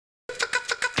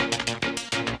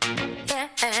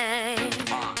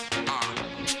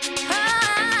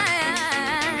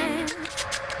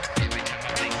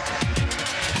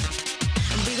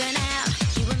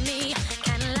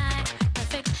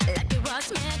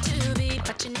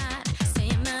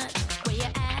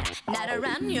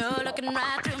around, you're looking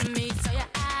right through me. So your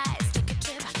eyes take a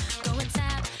trip, go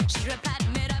inside. She replied,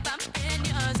 made up, I'm in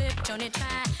your zip. Don't you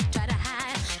try to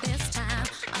hide this time,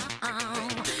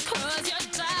 cause you're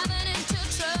driving into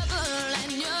trouble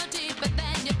and you're deeper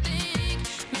than you think.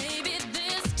 Maybe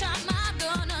this time I'm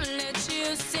gonna let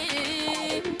you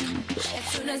sing. As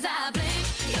soon as I blink,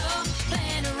 you're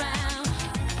playing around.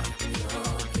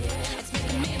 It's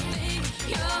making me think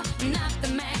you're not the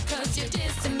man, cause you're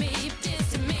dissing me,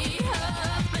 dissing me.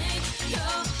 Oh, blink,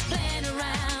 you're playing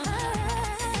around.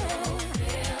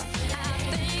 I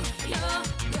think you're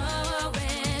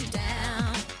going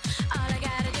down. All I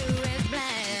gotta do is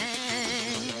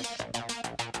blink.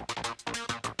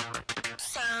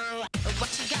 So,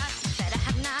 what you got that I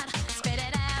have not? Spit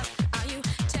it out. Are you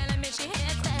telling me she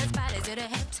hits that spot? Is it her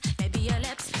hips? Maybe your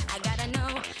lips? I gotta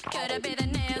know. Could it be the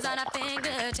nails on her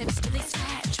fingertips? Really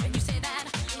scratch when you say that.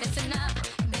 Listen up,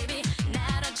 baby.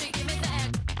 Now don't you give me that.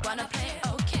 Wanna play?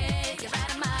 Okay, you're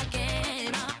out of my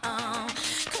game.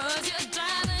 Cause you're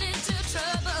driving into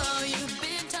trouble. You've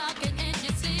been talking in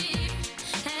your sleep.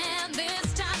 And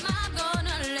this time I'm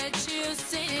gonna let you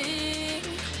sing.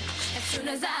 As soon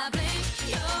as I blink,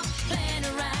 you're playing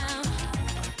around.